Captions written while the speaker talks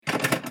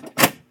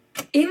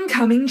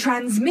Incoming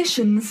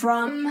transmission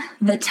from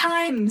the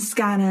Time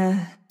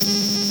Scanner.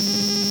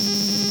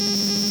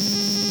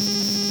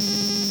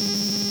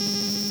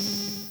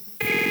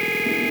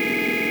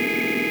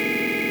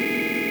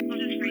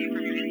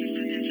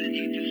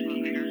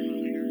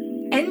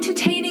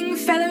 Entertaining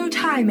fellow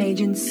time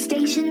agents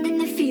stationed in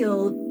the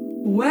field,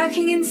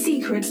 working in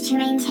secret to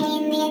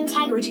maintain the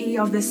integrity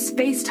of the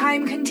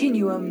space-time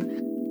continuum,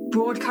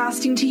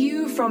 broadcasting to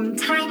you from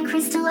Time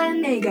Crystal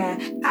Omega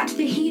at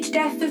the heat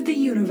death of the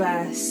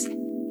universe.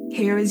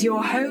 Here is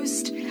your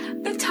host,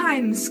 the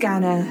Time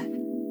Scanner.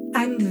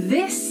 And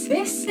this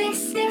is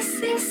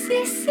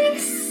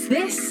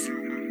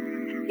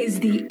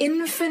the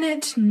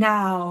Infinite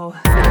Now.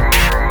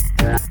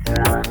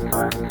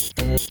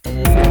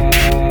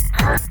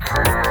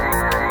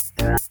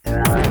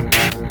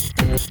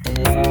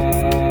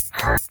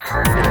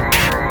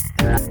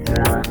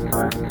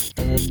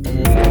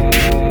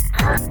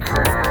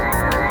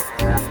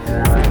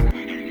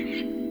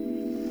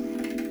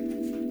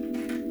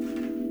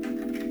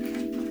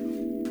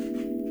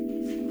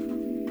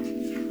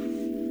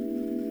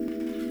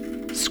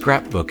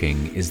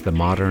 Scrapbooking is the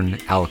modern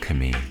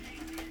alchemy.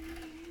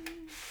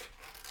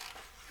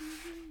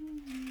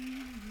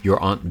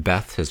 Your Aunt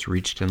Beth has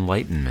reached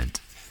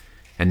enlightenment,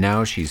 and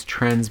now she's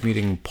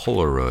transmuting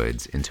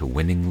Polaroids into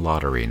winning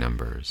lottery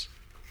numbers.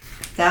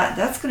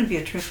 That's going to be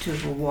a trip to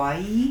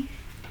Hawaii.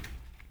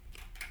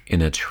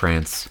 In a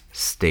trance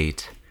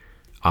state,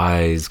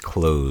 eyes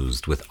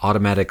closed with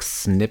automatic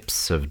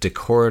snips of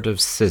decorative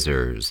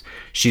scissors,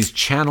 she's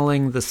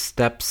channeling the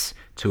steps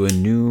to a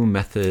new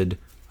method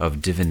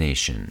of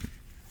divination.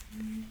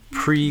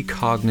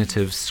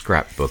 Precognitive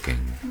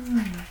scrapbooking.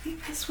 I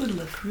think this would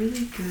look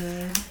really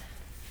good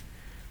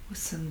with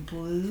some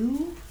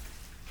blue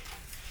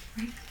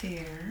right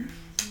there.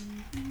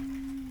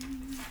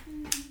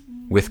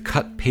 With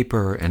cut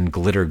paper and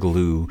glitter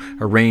glue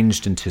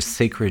arranged into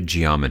sacred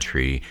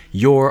geometry,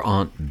 your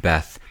Aunt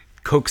Beth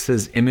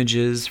coaxes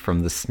images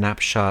from the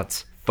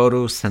snapshot's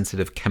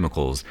photosensitive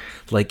chemicals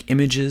like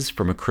images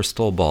from a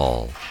crystal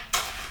ball.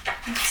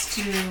 Let's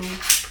do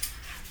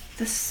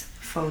this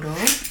photo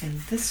and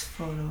this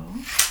photo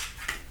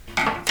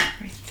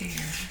right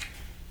there.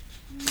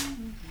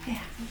 Yeah.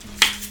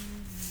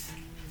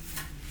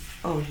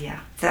 Oh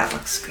yeah, that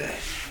looks good.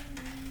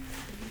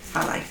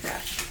 I like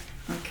that.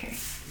 Okay.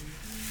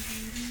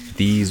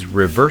 These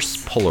reverse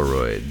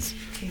Polaroids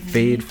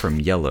fade from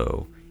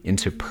yellow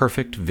into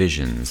perfect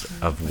visions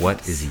of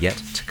what is yet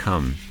to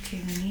come.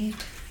 Okay, we need,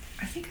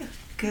 I think a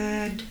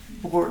good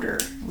border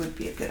would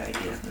be a good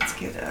idea. Let's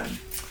get a...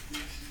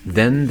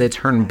 Then they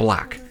turn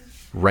black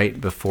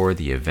right before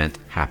the event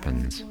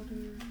happens.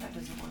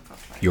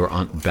 Your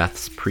Aunt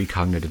Beth's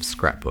precognitive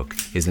scrapbook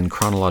is in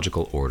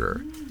chronological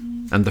order,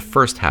 and the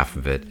first half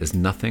of it is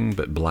nothing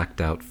but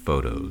blacked out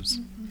photos.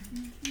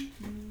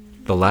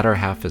 The latter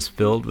half is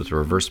filled with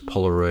reverse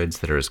Polaroids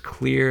that are as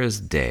clear as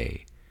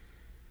day.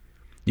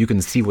 You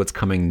can see what's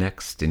coming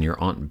next in your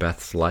Aunt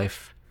Beth's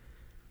life,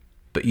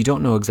 but you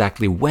don't know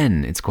exactly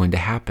when it's going to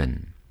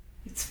happen.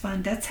 It's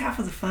fun. That's half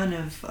of the fun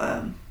of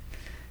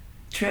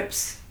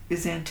trips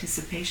is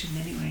anticipation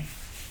anyway.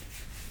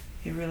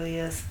 It really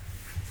is.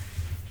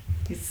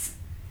 It's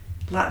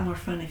a lot more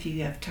fun if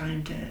you have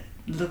time to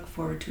look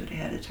forward to it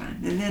ahead of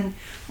time. And then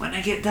when I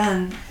get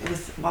done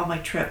with all my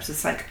trips,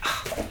 it's like,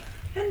 oh,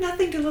 I have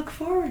nothing to look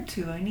forward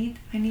to. I need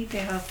to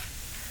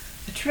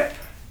have a trip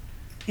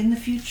in the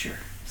future,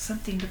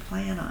 something to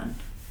plan on.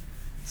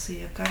 So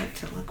you've got it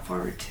to look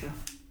forward to.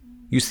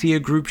 You see a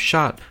group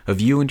shot of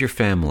you and your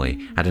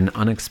family at an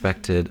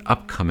unexpected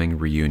upcoming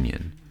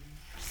reunion.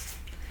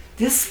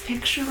 This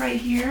picture right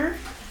here,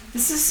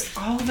 this is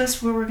all of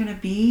us where we're going to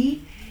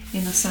be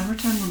in the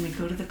summertime when we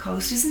go to the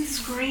coast. Isn't this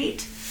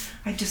great?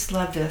 I just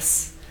love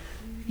this.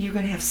 You're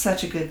going to have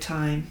such a good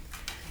time.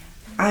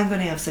 I'm going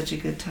to have such a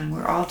good time.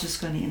 We're all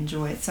just going to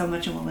enjoy it so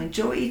much, and we'll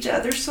enjoy each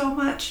other so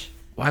much.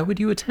 Why would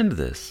you attend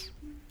this?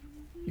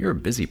 You're a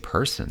busy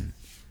person.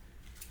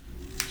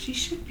 She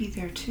should be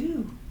there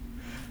too.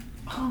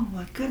 Oh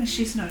my goodness,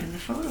 she's not in the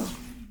photo.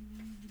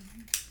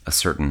 A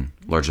certain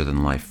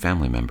larger-than-life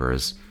family member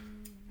is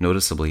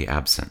noticeably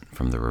absent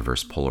from the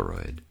reverse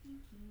Polaroid.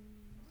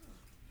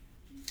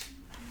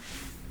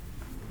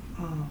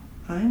 Oh,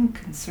 I'm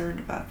concerned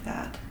about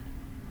that.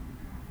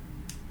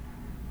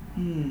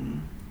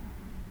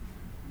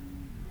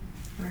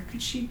 Where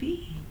could she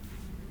be?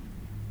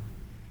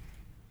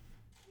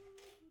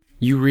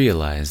 You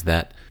realize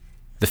that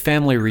the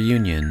family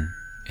reunion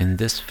in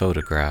this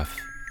photograph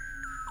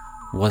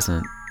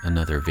wasn't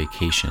another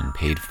vacation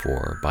paid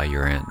for by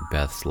your Aunt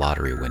Beth's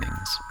lottery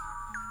winnings.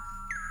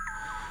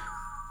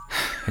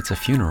 It's a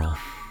funeral.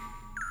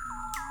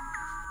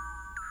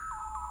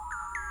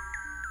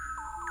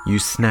 You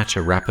snatch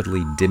a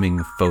rapidly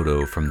dimming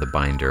photo from the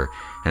binder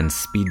and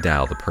speed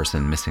dial the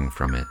person missing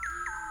from it.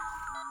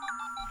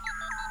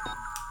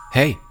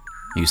 "Hey,"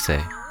 you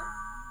say.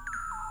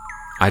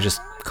 "I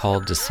just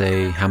called to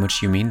say how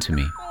much you mean to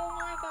me."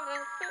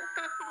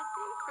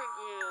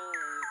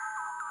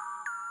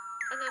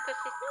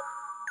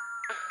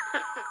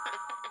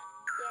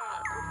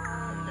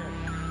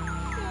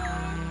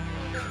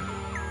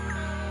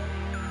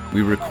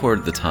 We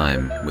record the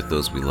time with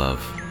those we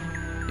love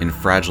in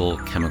fragile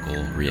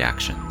chemical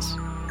reactions,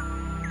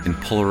 in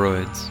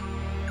Polaroids,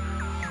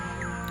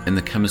 in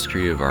the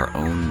chemistry of our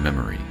own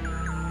memory.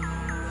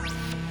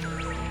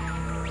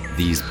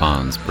 These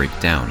bonds break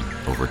down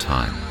over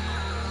time.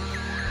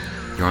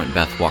 Your Aunt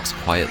Beth walks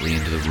quietly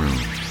into the room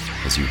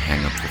as you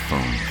hang up the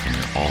phone from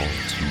your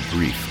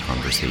all-too-brief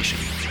conversation.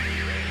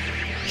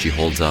 She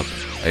holds up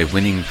a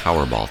winning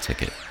Powerball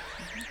ticket.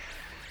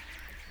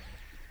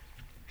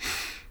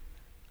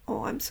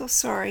 Oh, I'm so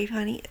sorry,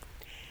 honey.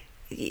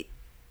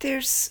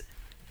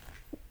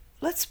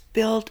 Let's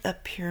build a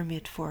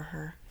pyramid for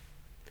her.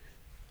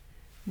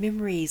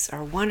 Memories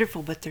are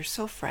wonderful, but they're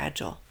so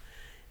fragile.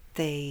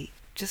 They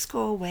just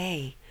go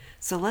away.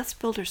 So let's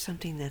build her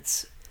something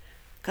that's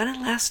gonna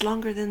last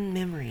longer than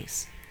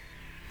memories.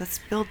 Let's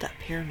build that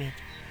pyramid.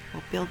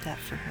 We'll build that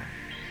for her.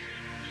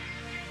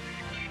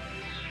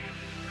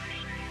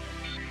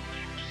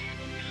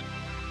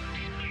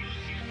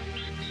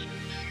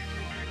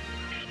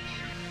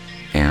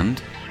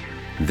 And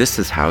this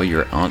is how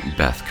your Aunt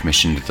Beth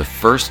commissioned the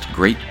first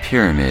Great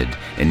Pyramid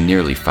in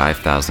nearly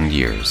 5,000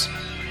 years.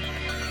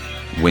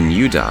 When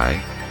you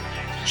die,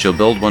 she'll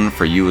build one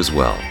for you as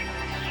well.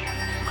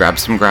 Grab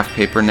some graph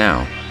paper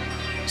now.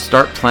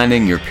 Start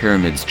planning your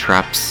pyramid's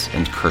traps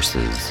and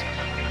curses,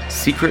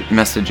 secret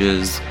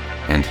messages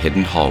and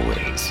hidden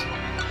hallways.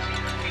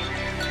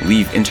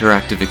 Leave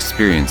interactive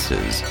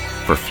experiences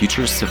for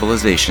future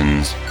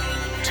civilizations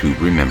to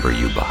remember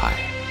you by.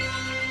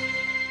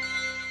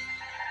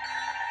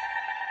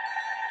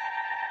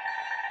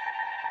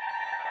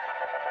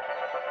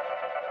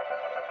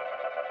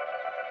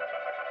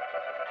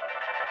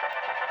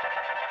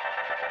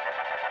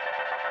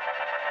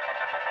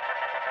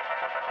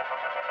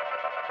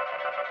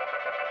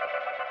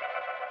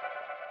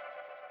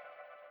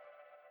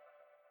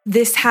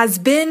 This has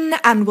been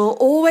and will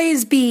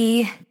always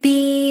be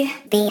the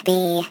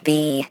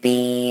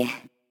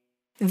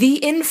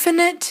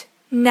Infinite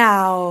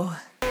Now.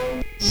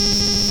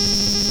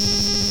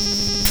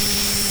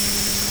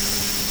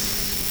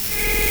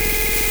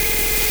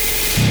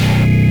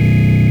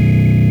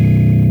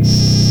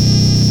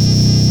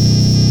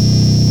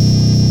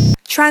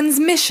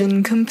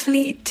 Transmission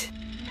complete.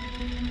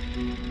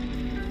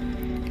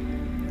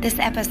 This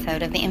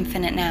episode of The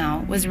Infinite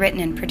Now was written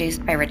and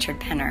produced by Richard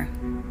Penner.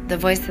 The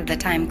voice of the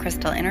Time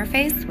Crystal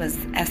interface was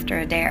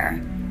Esther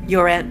Adair.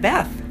 Your Aunt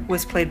Beth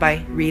was played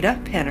by Rita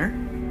Penner.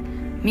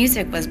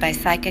 Music was by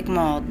Psychic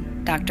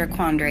Mold, Dr.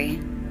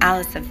 Quandary,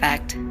 Alice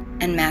Effect,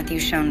 and Matthew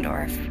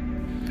Schoendorf.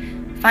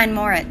 Find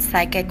more at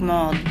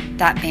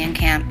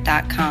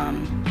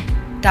psychicmold.bandcamp.com,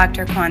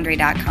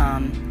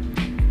 drquandary.com,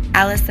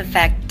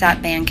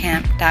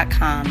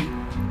 aliceeffect.bandcamp.com,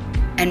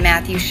 and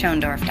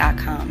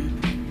matthewschoendorf.com.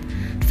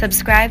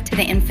 Subscribe to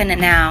The Infinite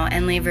Now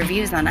and leave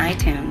reviews on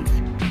iTunes.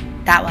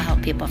 That will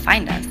help people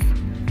find us.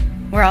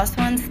 We're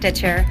also on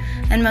Stitcher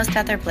and most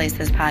other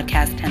places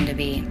podcasts tend to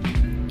be.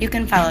 You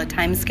can follow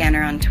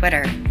Timescanner on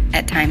Twitter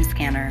at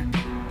Timescanner.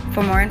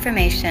 For more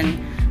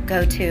information,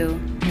 go to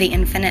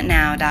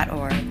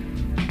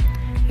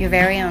theinfinitenow.org. Your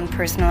very own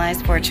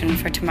personalized fortune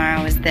for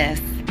tomorrow is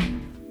this.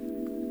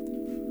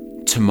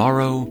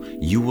 Tomorrow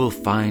you will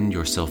find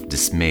yourself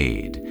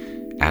dismayed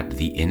at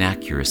the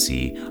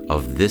inaccuracy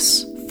of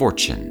this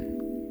fortune.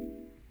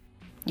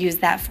 Use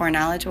that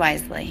foreknowledge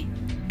wisely,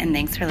 and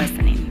thanks for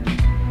listening.